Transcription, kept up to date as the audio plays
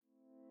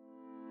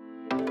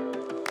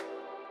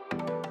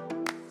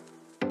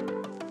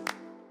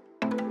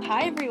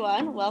Hi,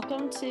 everyone.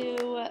 Welcome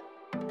to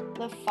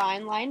the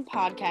Fine Line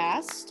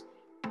Podcast.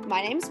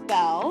 My name's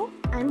Belle.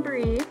 I'm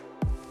Bree.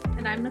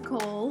 And I'm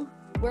Nicole.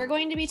 We're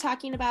going to be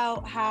talking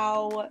about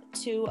how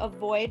to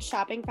avoid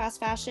shopping fast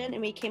fashion,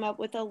 and we came up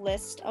with a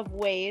list of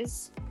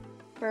ways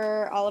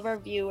for all of our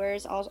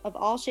viewers of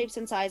all shapes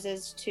and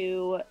sizes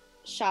to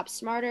shop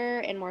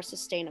smarter and more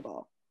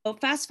sustainable. So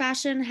fast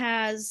fashion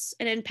has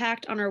an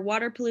impact on our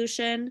water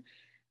pollution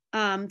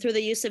through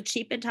the use of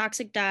cheap and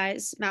toxic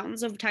dyes,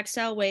 mountains of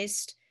textile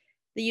waste,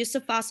 the use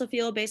of fossil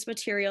fuel-based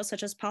materials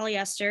such as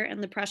polyester,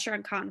 and the pressure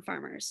on cotton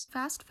farmers.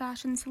 Fast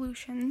fashion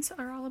solutions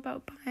are all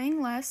about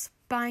buying less,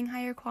 buying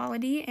higher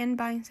quality, and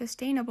buying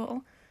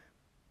sustainable.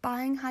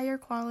 Buying higher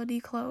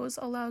quality clothes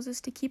allows us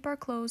to keep our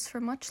clothes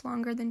for much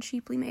longer than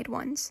cheaply made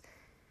ones.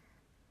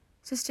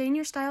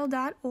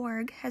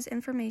 SustainYourStyle.org has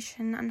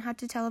information on how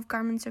to tell if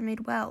garments are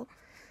made well.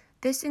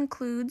 This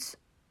includes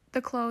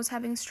the clothes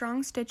having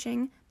strong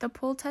stitching, the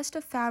pull test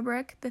of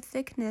fabric, the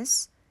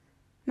thickness,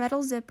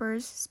 metal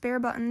zippers, spare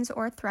buttons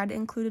or thread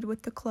included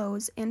with the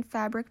clothes, and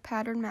fabric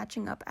pattern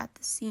matching up at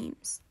the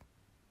seams.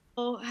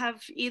 So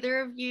have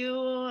either of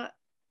you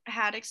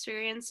had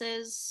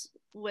experiences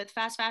with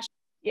fast fashion?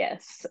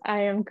 Yes,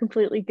 I am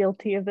completely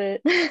guilty of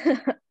it.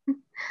 I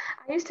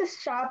used to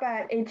shop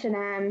at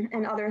H&M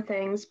and other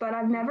things, but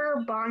I've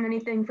never bought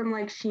anything from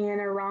like Shein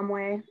or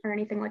Romwe or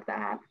anything like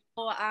that.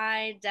 Oh,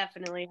 I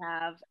definitely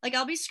have. Like,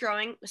 I'll be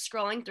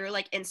scrolling through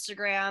like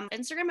Instagram.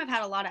 I've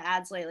had a lot of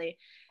ads lately,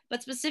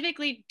 but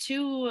specifically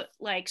to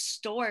like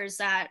stores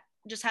that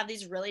just have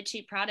these really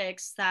cheap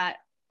products that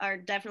are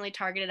definitely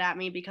targeted at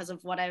me because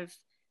of what I've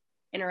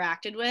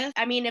interacted with.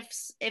 I mean,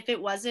 if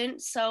it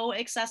wasn't so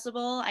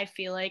accessible, I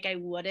feel like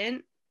I'd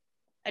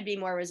be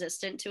more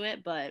resistant to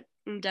it, but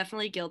I'm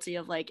definitely guilty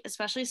of like,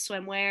 especially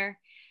swimwear.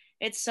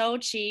 It's so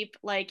cheap.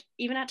 Like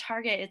even at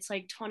Target, it's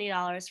like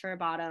 $20 for a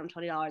bottom,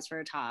 $20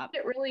 for a top.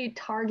 It really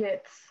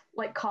targets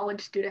like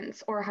college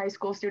students or high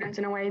school students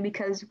in a way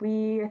because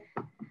we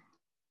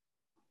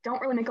don't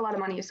really make a lot of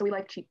money, so we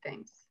like cheap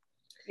things.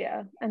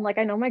 Yeah, and like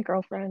I know my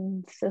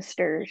girlfriend's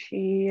sister,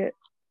 she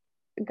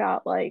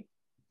got like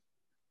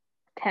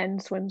 10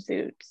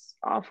 swimsuits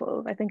off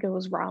of, I think it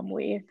was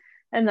Romwe,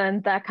 and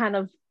then that kind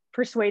of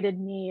persuaded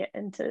me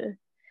into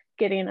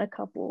getting a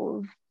couple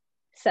of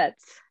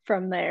sets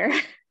from there.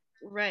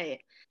 Right.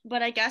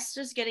 But I guess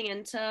just getting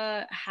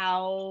into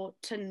how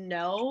to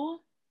know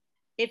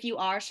if you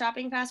are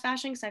shopping fast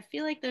fashion, because I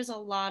feel like there's a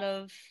lot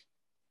of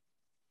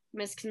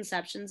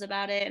misconceptions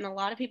about it, and a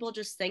lot of people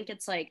just think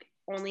it's like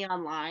only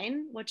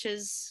online, which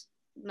is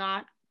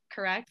not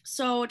correct.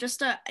 So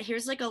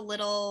here's like a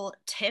little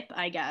tip,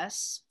 I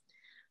guess,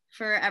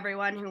 for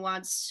everyone who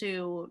wants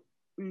to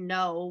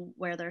know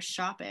where they're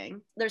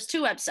shopping. There's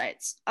two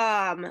websites.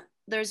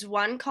 There's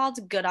one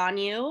called Good On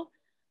You.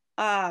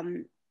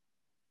 And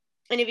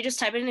if you just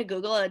type it into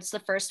Google, it's the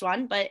first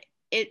one, but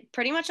it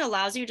pretty much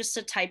allows you just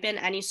to type in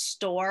any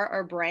store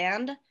or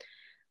brand.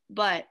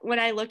 But when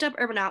I looked up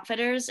Urban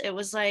Outfitters, it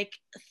was like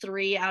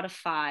 3 out of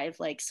 5.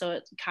 Like, so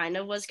it kind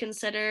of was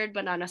considered,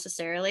 but not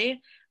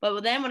necessarily.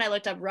 But then when I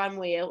looked up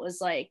Runway, it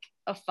was like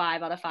a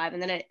 5 out of 5.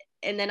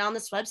 And then on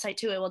this website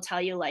too, it will tell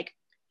you like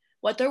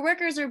what their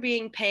workers are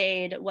being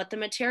paid, what the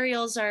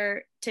materials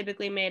are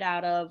typically made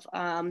out of,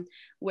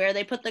 where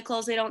they put the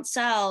clothes they don't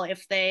sell,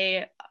 if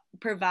they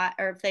provide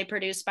or if they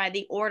produce by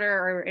the order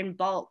or in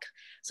bulk.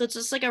 So it's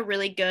just like a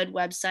really good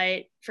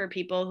website for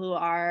people who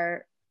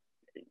are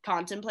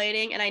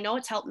contemplating. And I know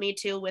it's helped me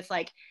too with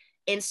like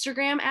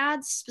Instagram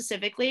ads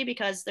specifically,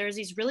 because there's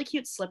these really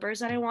cute slippers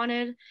that I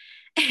wanted,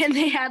 and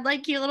they had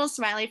like cute little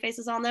smiley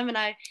faces on them, and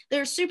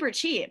they're super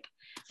cheap.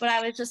 But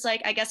I was just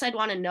like, I guess I'd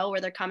want to know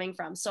where they're coming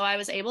from. So I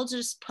was able to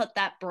just put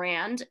that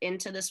brand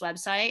into this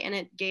website, and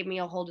it gave me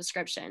a whole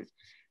description.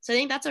 So I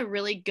think that's a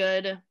really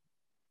good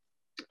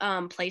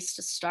place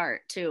to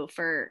start too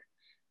for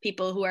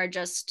people who are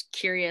just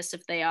curious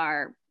if they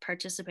are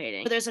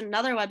participating. There's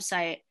another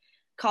website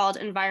called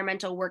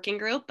Environmental Working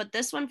Group, but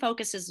this one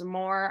focuses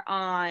more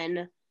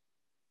on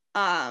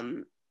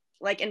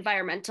like the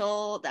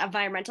environmental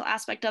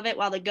aspect of it,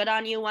 while the Good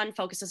On You one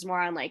focuses more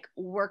on like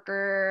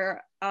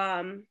worker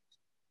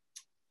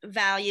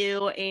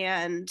value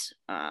and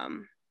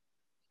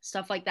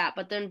stuff like that.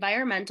 But the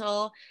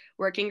Environmental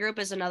Working Group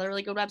is another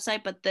really good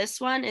website, but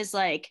this one is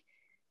like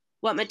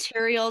what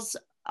materials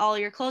all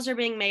your clothes are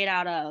being made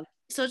out of.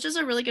 So it's just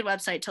a really good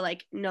website to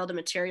like know the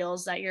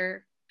materials that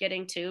you're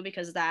getting to,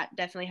 because that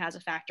definitely has a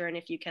factor in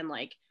if you can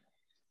like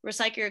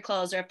recycle your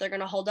clothes or if they're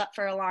going to hold up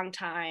for a long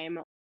time.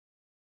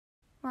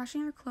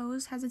 Washing your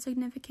clothes has a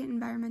significant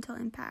environmental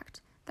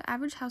impact. The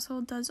average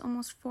household does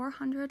almost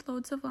 400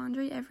 loads of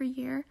laundry every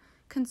year,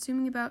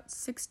 consuming about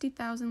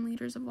 60,000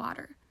 liters of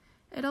water.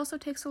 It also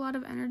takes a lot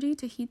of energy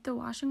to heat the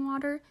washing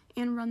water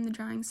and run the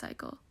drying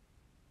cycle.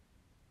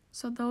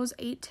 So those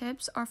 8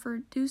 tips are for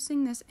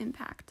reducing this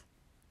impact.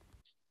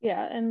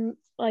 Yeah, and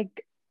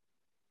like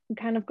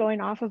kind of going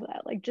off of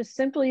that, like just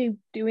simply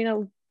doing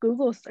a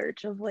Google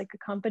search of like a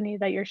company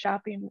that you're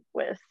shopping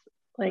with.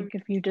 Like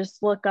if you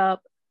just look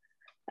up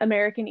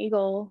American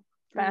Eagle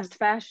fast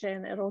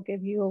fashion, it'll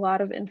give you a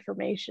lot of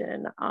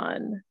information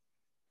on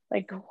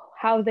like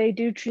how they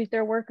do treat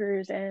their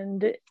workers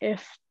and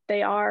if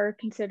they are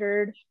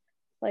considered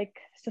like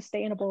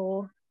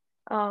sustainable.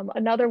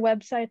 Another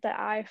website that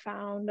I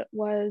found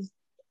was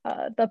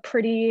the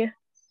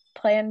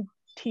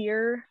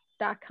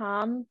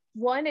prettyplantier.com.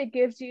 One, it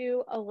gives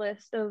you a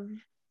list of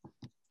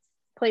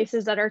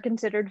places that are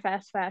considered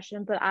fast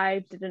fashion that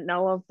I didn't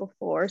know of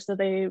before. So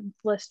they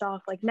list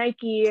off like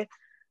Nike,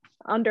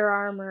 Under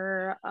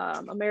Armour,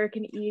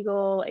 American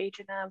Eagle,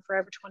 H&M,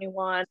 Forever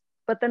 21.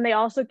 But then they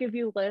also give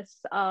you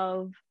lists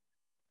of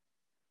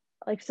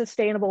like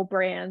sustainable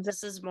brands.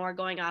 This is more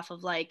going off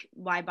of like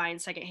why buying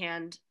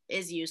secondhand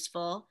is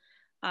useful.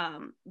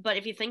 But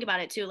if you think about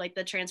it too, like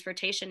the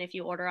transportation, if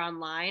you order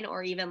online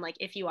or even like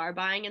if you are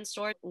buying in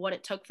store, what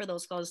it took for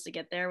those clothes to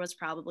get there was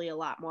probably a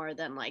lot more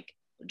than like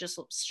just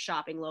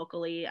shopping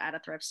locally at a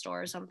thrift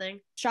store or something.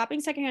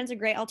 Shopping secondhand is a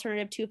great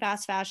alternative to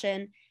fast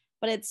fashion,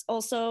 but it's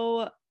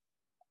also,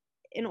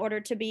 in order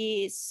to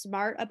be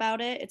smart about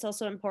it, it's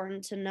also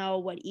important to know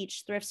what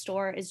each thrift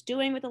store is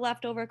doing with the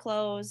leftover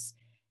clothes,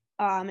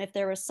 if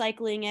they're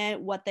recycling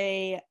it, what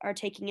they are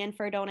taking in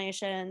for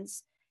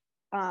donations.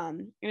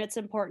 And it's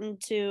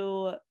important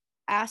to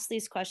ask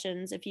these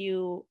questions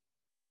to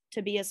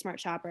be a smart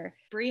shopper.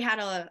 Bree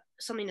had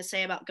something to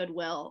say about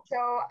Goodwill.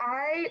 So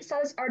I saw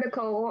this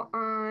article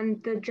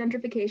on the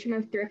gentrification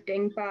of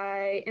thrifting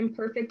by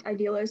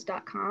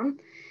imperfectidealist.com.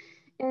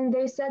 And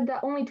they said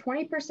that only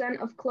 20%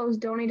 of clothes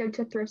donated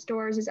to thrift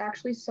stores is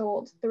actually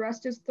sold. The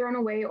rest is thrown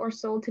away or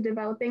sold to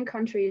developing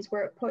countries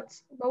where it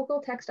puts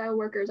local textile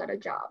workers out of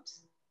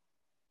jobs.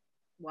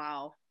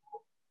 Wow.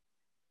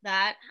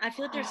 That, I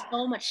feel like there's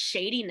so much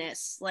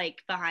shadiness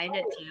like behind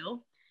it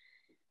too.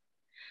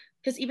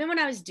 Because even when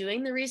I was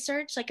doing the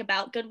research like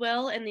about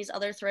Goodwill and these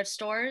other thrift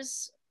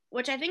stores,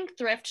 which I think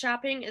thrift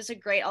shopping is a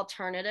great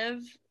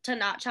alternative to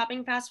not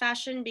shopping fast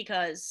fashion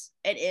because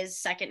it is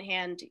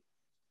secondhand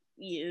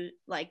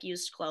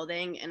used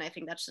clothing, and I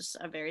think that's just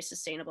a very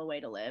sustainable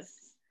way to live.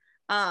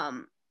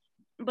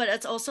 But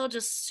it's also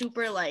just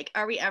super like,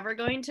 are we ever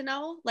going to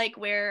know like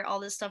where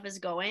all this stuff is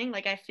going?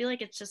 Like I feel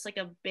like it's just like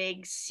a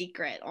big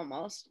secret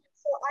almost.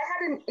 So I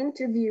had an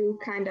interview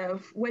kind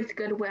of with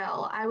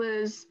Goodwill. I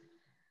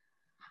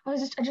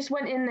just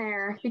went in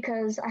there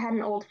because I had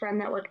an old friend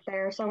that worked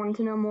there, so I wanted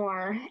to know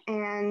more.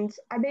 And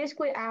I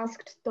basically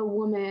asked the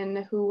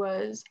woman who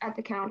was at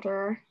the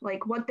counter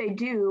like what they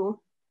do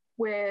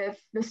with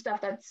the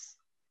stuff that's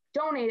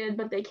donated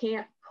but they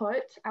can't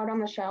put out on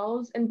the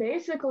shelves. And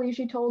basically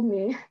she told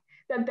me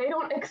that they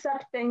don't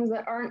accept things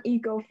that aren't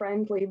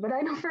eco-friendly, but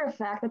I know for a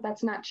fact that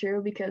that's not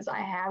true because I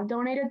have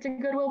donated to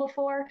Goodwill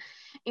before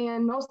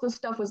and most of the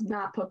stuff was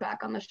not put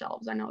back on the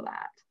shelves. I know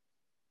that.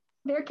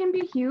 There can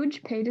be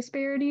huge pay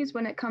disparities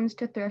when it comes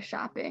to thrift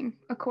shopping.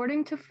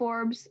 According to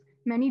Forbes,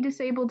 many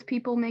disabled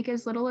people make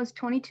as little as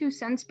 22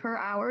 cents per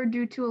hour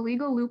due to a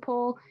legal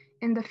loophole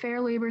in the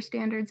Fair Labor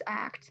Standards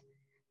Act.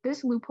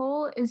 This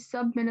loophole is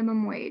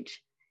sub-minimum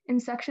wage.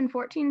 In Section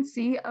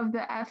 14C of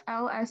the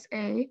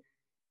FLSA,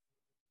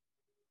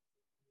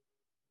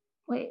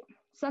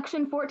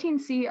 Section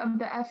 14C of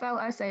the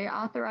FLSA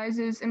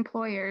authorizes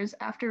employers,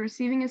 after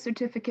receiving a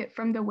certificate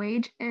from the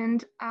Wage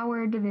and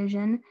Hour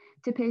Division,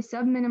 to pay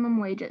sub-minimum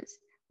wages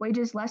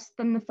less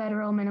than the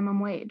federal minimum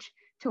wage,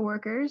 to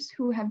workers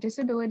who have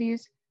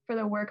disabilities for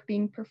the work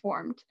being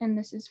performed. And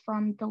this is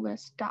from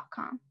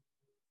thelist.com.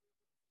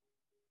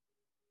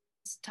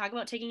 Talk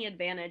about taking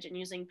advantage and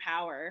using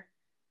power.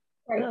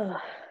 Right. Ugh.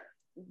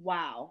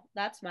 Wow,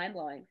 that's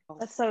mind-blowing.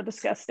 That's so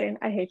disgusting.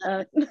 I hate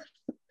that.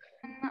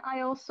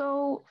 I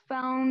also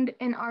found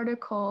an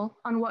article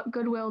on what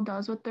Goodwill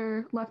does with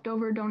their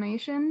leftover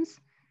donations.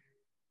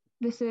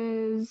 This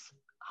is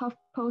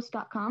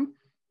HuffPost.com.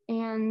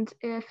 And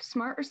if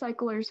smart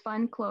recyclers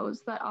find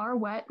clothes that are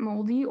wet,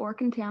 moldy, or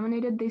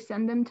contaminated, they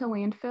send them to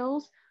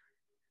landfills.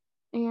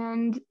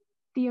 And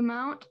the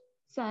amount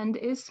sent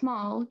is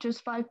small,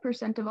 just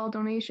 5% of all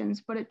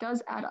donations, but it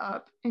does add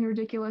up in a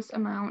ridiculous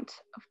amount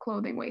of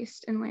clothing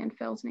waste in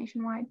landfills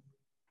nationwide.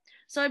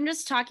 So I'm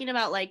just talking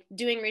about like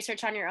doing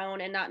research on your own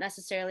and not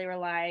necessarily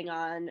relying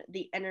on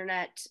the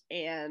internet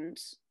and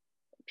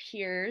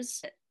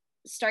peers.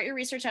 Start your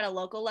research at a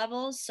local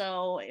level.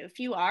 So if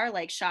you are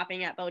like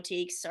shopping at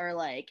boutiques or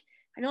like,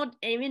 I know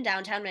even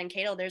downtown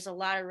Mankato, there's a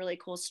lot of really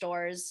cool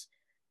stores.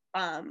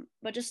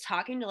 But just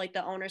talking to like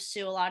the owners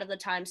too, a lot of the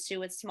times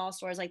too with small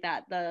stores like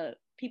that, the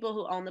people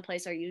who own the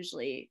place are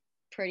usually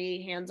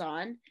pretty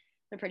hands-on.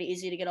 They're pretty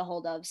easy to get a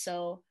hold of.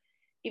 So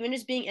even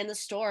just being in the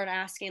store and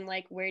asking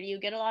like, where do you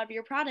get a lot of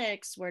your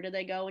products? Where do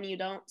they go when you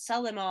don't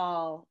sell them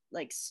all?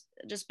 Like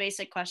just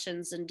basic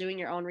questions, and doing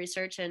your own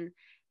research and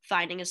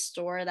finding a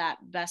store that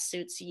best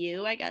suits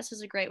you, I guess,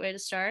 is a great way to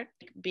start.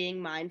 Being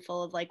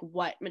mindful of like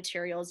what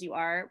materials you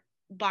are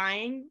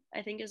buying,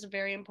 I think, is a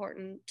very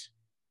important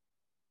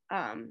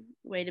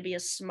way to be a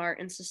smart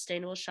and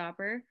sustainable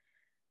shopper.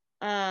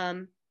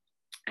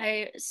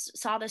 I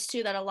saw this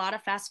too, that a lot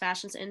of fast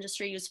fashion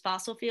industry use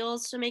fossil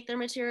fuels to make their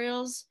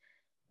materials,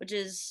 which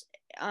is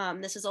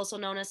This is also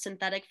known as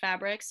synthetic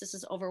fabrics. This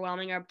is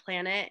overwhelming our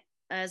planet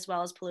as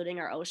well as polluting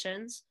our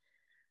oceans.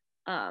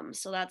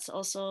 So that's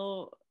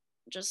also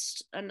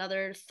just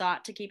another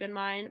thought to keep in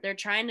mind. They're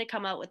trying to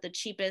come out with the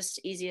cheapest,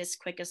 easiest,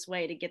 quickest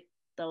way to get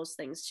those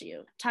things to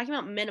you. Talking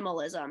about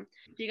minimalism,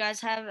 do you guys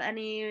have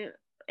any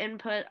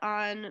input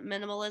on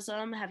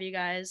minimalism? Have you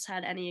guys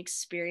had any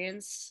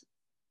experience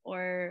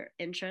or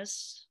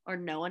interest or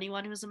know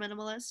anyone who's a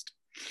minimalist?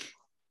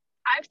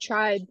 I've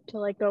tried to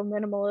like go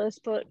minimalist,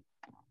 but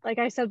like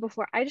I said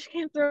before, I just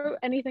can't throw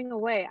anything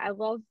away. I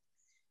love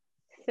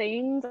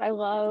things. I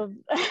love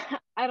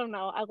I don't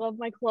know. I love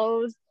my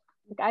clothes.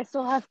 Like I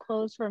still have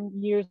clothes from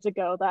years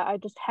ago that I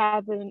just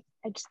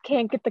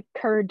can't get the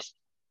courage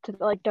to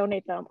like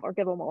donate them or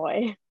give them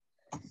away.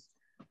 I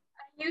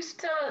used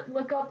to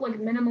look up like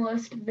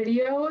minimalist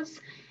videos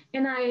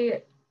and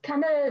I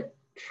kind of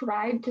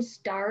tried to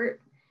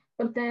start,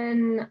 but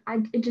then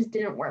it just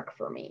didn't work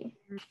for me.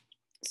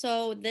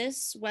 So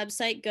this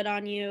website, Good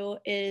On You,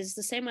 is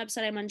the same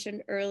website I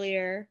mentioned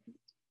earlier,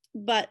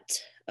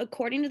 but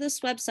according to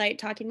this website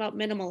talking about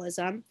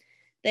minimalism,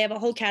 they have a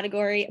whole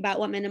category about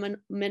what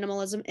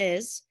minimalism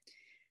is.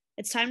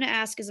 It's time to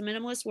ask, is a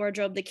minimalist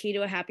wardrobe the key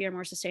to a happier,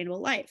 more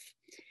sustainable life?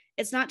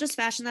 It's not just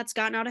fashion that's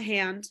gotten out of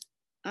hand.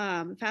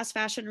 Fast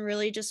fashion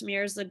really just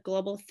mirrors the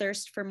global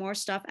thirst for more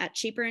stuff at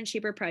cheaper and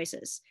cheaper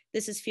prices.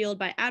 This is fueled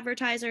by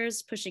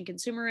advertisers pushing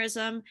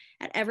consumerism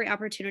at every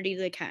opportunity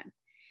they can.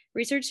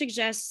 Research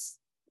suggests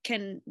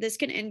this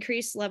can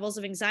increase levels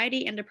of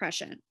anxiety and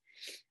depression.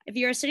 If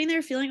you are sitting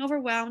there feeling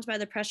overwhelmed by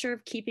the pressure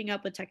of keeping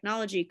up with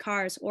technology,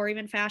 cars, or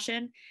even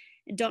fashion,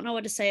 and don't know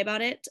what to say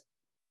about it,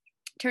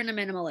 turn to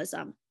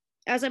minimalism.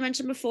 As I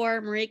mentioned before,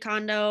 Marie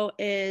Kondo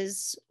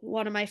is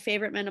one of my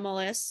favorite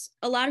minimalists.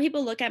 A lot of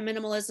people look at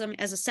minimalism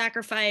as a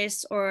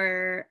sacrifice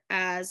or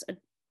as a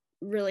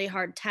really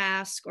hard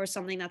task or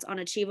something that's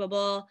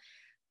unachievable.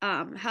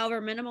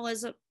 However,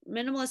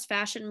 minimalist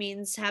fashion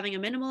means having a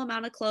minimal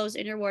amount of clothes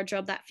in your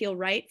wardrobe that feel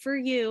right for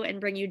you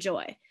and bring you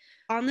joy.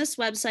 On this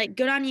website,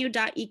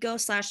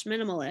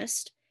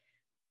 goodonyou.eco/minimalist,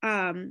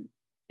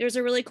 there's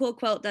a really cool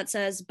quote that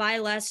says, "Buy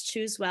less,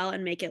 choose well,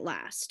 and make it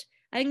last."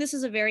 I think this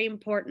is a very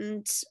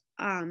important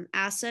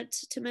asset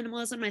to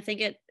minimalism. I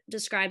think it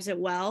describes it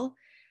well.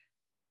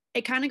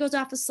 It kind of goes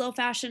off the slow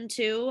fashion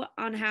too,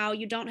 on how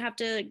you don't have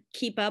to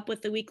keep up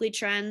with the weekly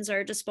trends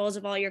or dispose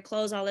of all your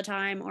clothes all the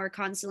time or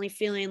constantly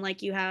feeling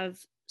like you have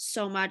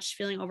so much,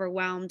 feeling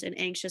overwhelmed and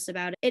anxious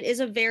about it. It is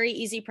a very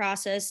easy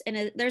process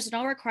and there's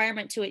no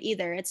requirement to it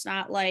either. It's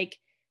not like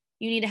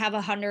you need to have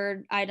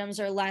 100 items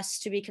or less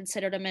to be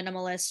considered a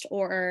minimalist,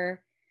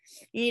 or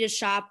you need to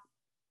shop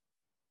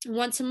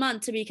once a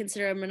month to be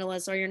considered a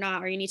minimalist, or you're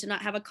not, or you need to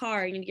not have a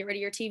car, you need to get rid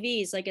of your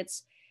TVs. Like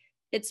it's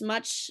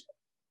much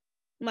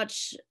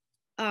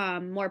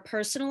more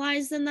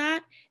personalized than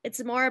that.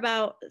 It's more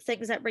about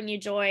things that bring you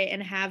joy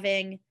and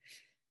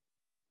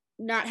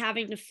not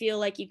having to feel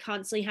like you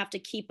constantly have to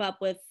keep up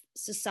with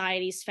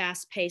society's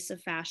fast pace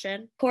of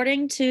fashion.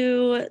 According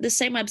to the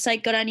same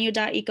website,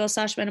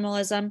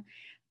 goodonyou.eco/minimalism,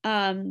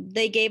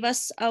 they gave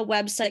us a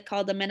website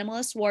called the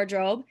Minimalist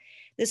Wardrobe.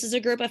 This is a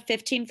group of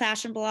 15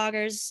 fashion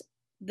bloggers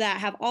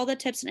that have all the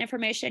tips and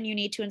information you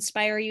need to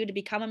inspire you to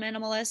become a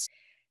minimalist.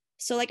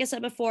 So like I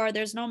said before,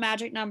 there's no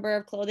magic number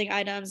of clothing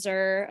items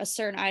or a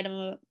certain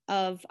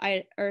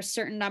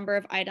certain number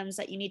of items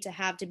that you need to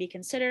have to be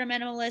considered a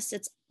minimalist.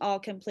 It's all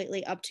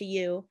completely up to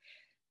you.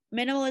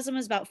 Minimalism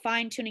is about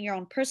fine-tuning your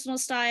own personal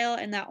style,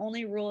 and that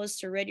only rule is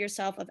to rid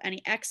yourself of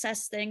any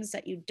excess things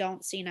that you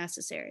don't see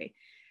necessary.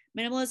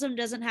 Minimalism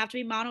doesn't have to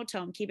be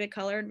monotone. Keep it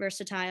color and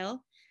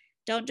versatile.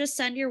 Don't just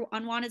send your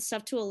unwanted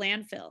stuff to a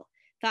landfill.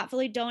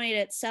 Thoughtfully donate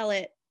it, sell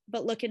it,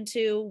 but look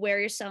into where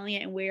you're selling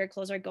it and where your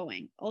clothes are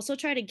going. Also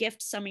try to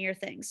gift some of your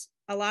things.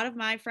 A lot of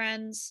my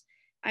friends,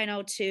 I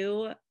know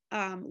too,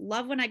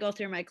 love when I go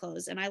through my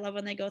clothes, and I love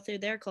when they go through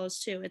their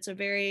clothes too. It's a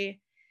very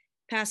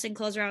passing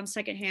clothes around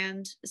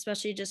secondhand,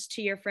 especially just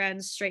to your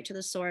friends, straight to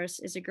the source,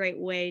 is a great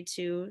way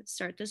to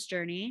start this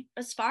journey.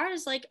 As far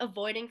as like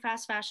avoiding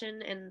fast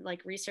fashion and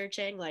like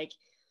researching, like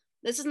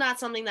this is not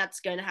something that's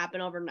going to happen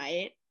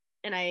overnight.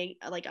 And I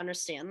like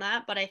understand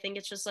that, but I think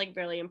it's just like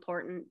really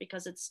important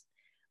because it's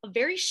a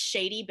very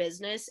shady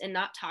business and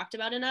not talked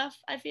about enough.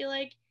 I feel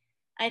like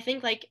I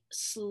think like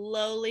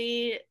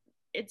slowly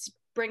it's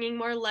bringing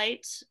more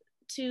light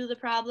to the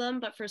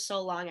problem, but for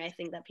so long I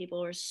think that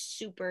people were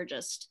super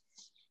just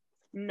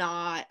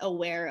not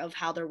aware of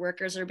how their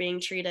workers are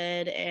being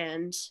treated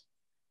and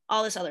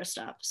all this other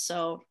stuff.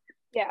 So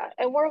yeah,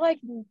 and we're like,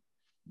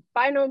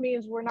 by no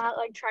means, we're not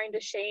like trying to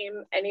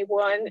shame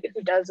anyone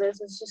who does this.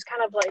 It's just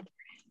kind of like,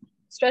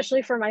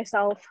 especially for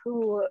myself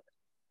who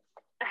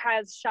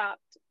has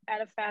shopped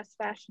at a fast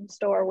fashion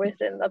store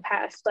within the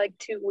past like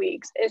 2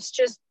 weeks, it's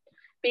just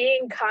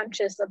being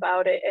conscious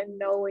about it and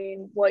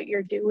knowing what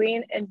you're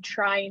doing and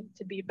trying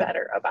to be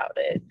better about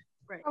it.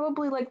 Right.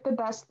 Probably like the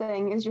best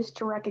thing is just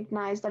to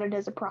recognize that it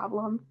is a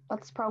problem.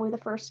 That's probably the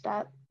first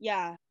step.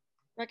 Yeah.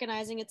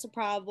 Recognizing it's a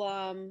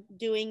problem,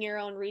 doing your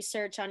own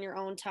research on your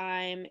own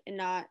time, and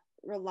not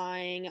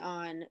relying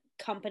on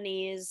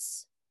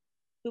companies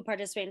who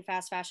participate in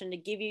fast fashion to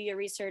give you your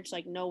research,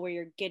 like know where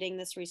you're getting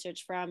this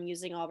research from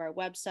using all of our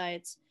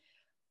websites.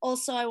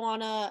 Also, I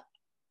want to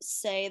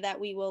say that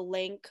we will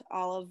link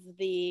all of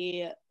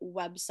the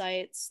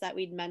websites that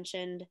we'd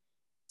mentioned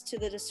to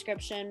the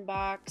description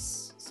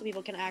box so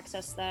people can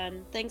access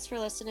them. Thanks for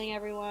listening,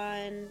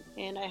 everyone,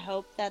 and I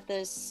hope that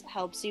this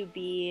helps you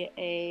be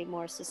a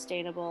more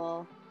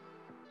sustainable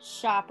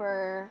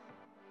shopper.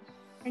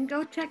 And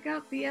go check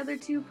out the other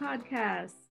 2 podcasts.